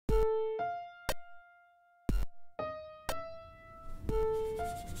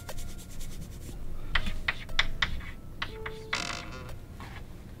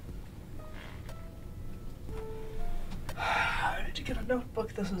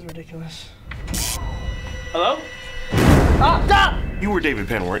notebook. This is ridiculous. Hello? Ah! You were David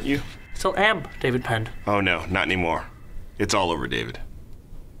Penn, weren't you? Still am David Penn. Oh no, not anymore. It's all over David.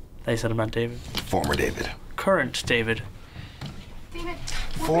 They said I'm not David. Former David. Current David. David,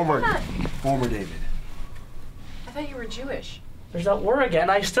 Former David. I thought you were Jewish. There's that word again.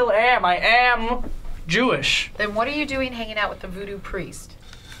 I still am. I am Jewish. Then what are you doing hanging out with the voodoo priest?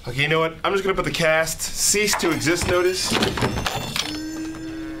 Okay, you know what? I'm just gonna put the cast cease to exist notice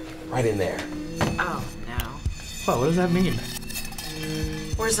right in there. Oh, no. What does that mean?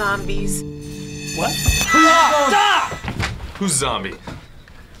 We're zombies. What? Stop! Who's zombie?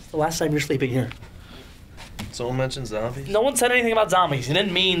 The last time you're sleeping here. Someone mentioned zombies? No one said anything about zombies. You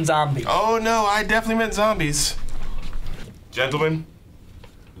didn't mean zombies. Oh no, I definitely meant zombies. Gentlemen,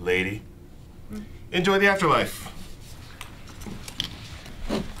 lady, enjoy the afterlife.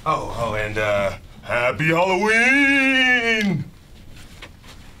 Oh, and happy Halloween!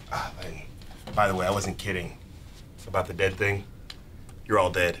 And by the way, I wasn't kidding about the dead thing. You're all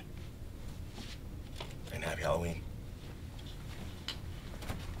dead. And happy Halloween.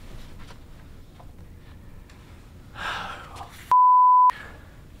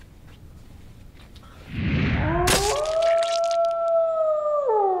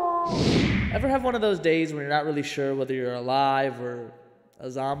 Ever have one of those days when you're not really sure whether you're alive or a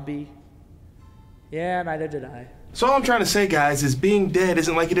zombie? Yeah, neither did I. So all I'm trying to say, guys, is being dead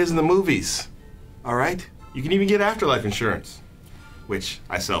isn't like it is in the movies. All right? You can even get afterlife insurance, which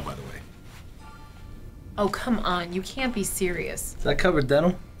I sell, by the way. Oh, come on. You can't be serious. Is that covered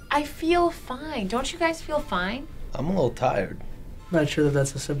dental? I feel fine. Don't you guys feel fine? I'm a little tired. Not sure that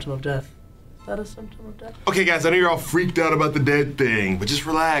that's a symptom of death. Is that a symptom of death? Okay, guys, I know you're all freaked out about the dead thing, but just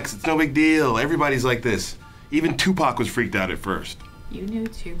relax. It's no big deal. Everybody's like this. Even Tupac was freaked out at first. You knew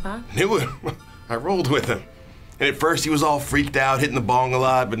Tupac? Knew him. I rolled with him. And at first he was all freaked out, hitting the bong a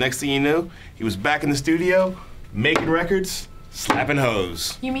lot, but next thing you knew, he was back in the studio, making records, slapping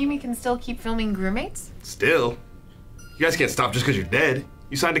hoes. You mean we can still keep filming Groommates? Still. You guys can't stop just because you're dead.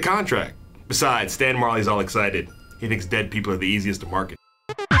 You signed a contract. Besides, Stan Marley's all excited. He thinks dead people are the easiest to market.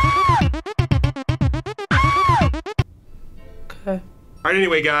 Okay. All right,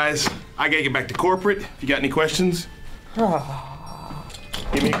 anyway, guys, I gotta get back to corporate. If you got any questions,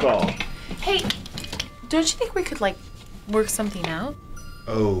 give me a call. Hey, don't you think we could, like, work something out?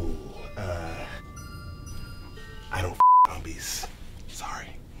 Oh, I don't zombies.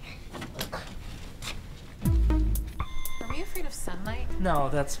 Sorry. Are we afraid of sunlight? No,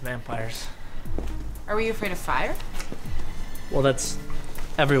 that's vampires. Are we afraid of fire? Well, that's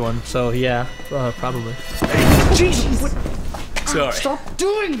everyone, so yeah, probably. Hey, Jesus! What? Sorry. Stop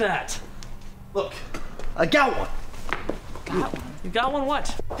doing that! Look, I got one. Got one. You got one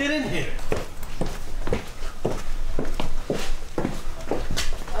what? Get in here.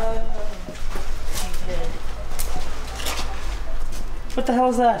 What the hell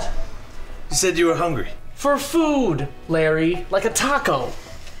is that? You said you were hungry. For food, Larry. Like a taco.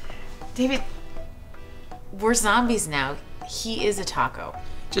 David, we're zombies now. He is a taco.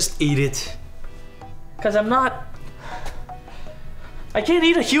 Just eat it. Because I'm not... I can't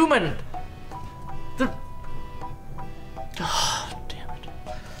eat a human. Oh, damn it.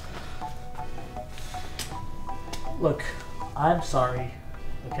 Look, I'm sorry,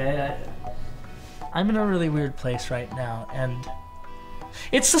 okay? I'm in a really weird place right now, and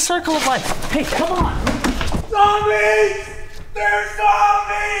it's the circle of life. Hey, come on! Zombies! There's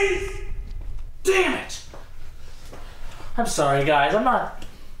zombies! Damn it! I'm sorry, guys. I'm not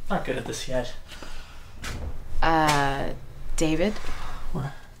good at this yet. David?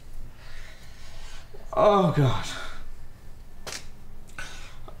 What? Oh, God.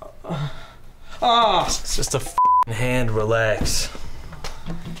 It's just a hand, relax.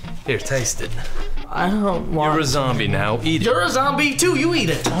 Here, taste it. I don't want... You're a zombie now, eat it. You're a zombie too, you eat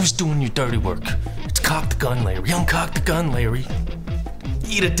it! I was doing your dirty work. It's cock the gun, Larry. Uncock the gun, Larry.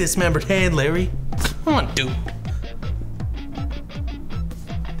 Eat a dismembered hand, Larry. Come on, dude.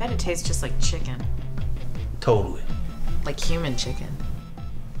 I bet it tastes just like chicken. Totally. Like human chicken.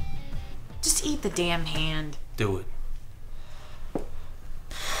 Just eat the damn hand. Do it.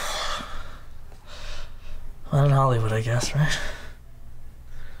 Well, in Hollywood, I guess, right?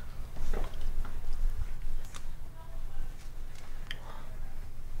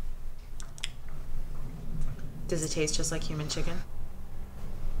 Does it taste just like human chicken?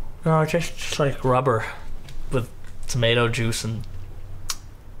 No, it's just like rubber with tomato juice and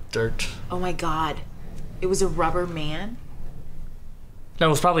dirt. Oh my God. It was a rubber man? No, it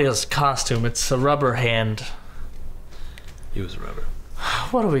was probably his costume. It's a rubber hand. He was rubber.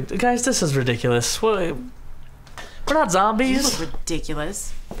 What are we... Guys, this is ridiculous. What We're not You zombies. look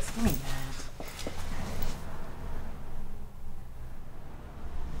ridiculous. Give me that.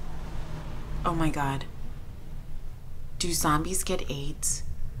 Oh my god. Do zombies get AIDS?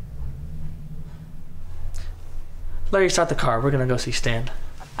 Larry, start the car. We're gonna go see Stan.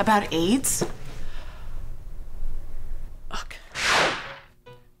 About AIDS? Okay.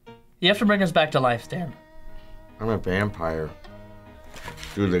 You have to bring us back to life, Stan. I'm a vampire.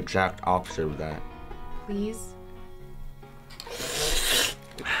 Do the exact opposite of that. Please?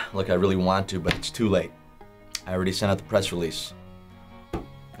 Look, I really want to, but it's too late. I already sent out the press release.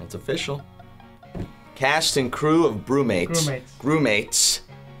 It's official. Cast and crew of Groommates. Groommates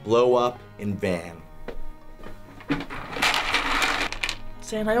blow up in van.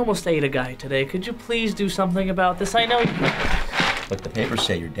 Stan, I almost ate a guy today. Could you please do something about this? I know you... Look, the papers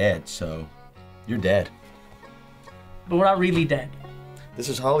say you're dead, so you're dead. But we're not really dead. This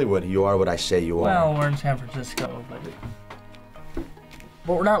is Hollywood. You are what I say you are. Well, we're in San Francisco, but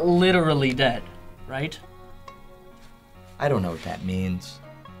we're not literally dead, right? I don't know what that means.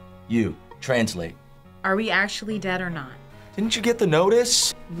 You, translate. Are we actually dead or not? Didn't you get the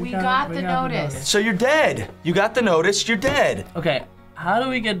notice? We got the notice. So you're dead. You got the notice, you're dead. Okay, how do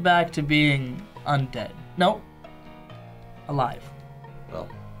we get back to being undead? No, alive. Well,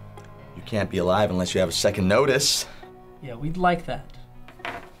 you can't be alive unless you have a second notice. Yeah, we'd like that.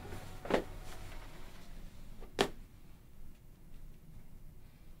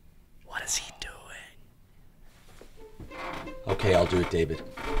 What is he doing? Okay, I'll do it, David.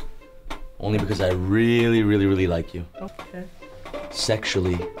 Only because I really, really, really like you. Okay.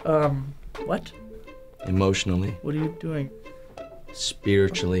 Sexually. What? Emotionally. What are you doing?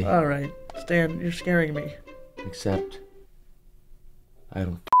 Spiritually. All right, Stan, you're scaring me. Except, I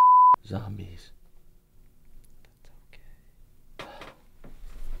don't zombies.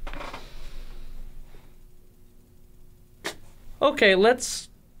 Okay, let's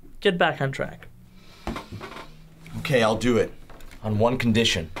get back on track. Okay, I'll do it. On one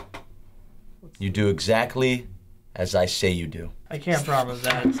condition. You do exactly as I say you do. I can't promise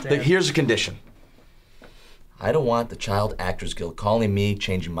that, Stan. Look, here's a condition. I don't want the Child Actors Guild calling me,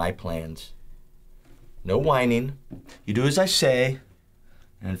 changing my plans. No whining. You do as I say,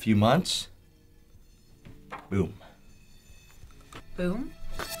 and in a few months, boom. Boom?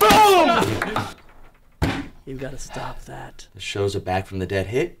 Boom! You've got to stop that. The show's a Back from the Dead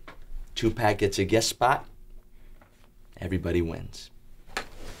hit. Tupac gets a guest spot. Everybody wins.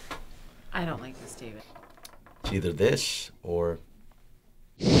 I don't like this, David. It's either this or...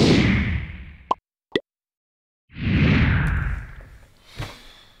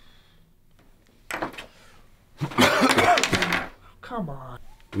 Come on.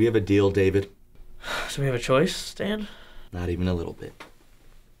 We have a deal, David. So we have a choice, Stan? Not even a little bit.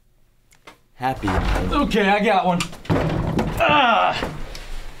 Happy. Okay, I got one. Ah!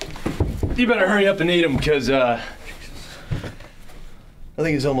 You better hurry up and eat him, because, I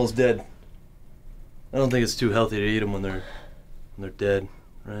think he's almost dead. I don't think it's too healthy to eat them when they're dead,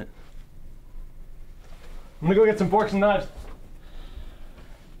 right? I'm gonna go get some forks and knives.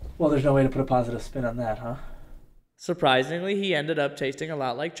 Well, there's no way to put a positive spin on that, huh? Surprisingly, he ended up tasting a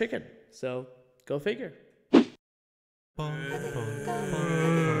lot like chicken. So, go figure.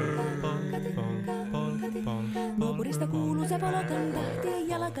 Naapurista kuuluu se polokan tahti,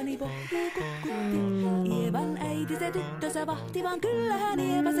 jalkani pohjuu kukkutti. Ievan äiti se tyttönsä vahti, vaan kyllähän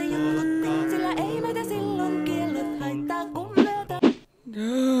Ieva se jutkutti. Sillä ei meitä silloin kiellot haittaa, kun meitä...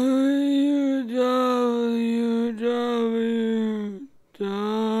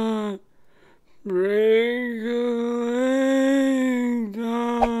 Bring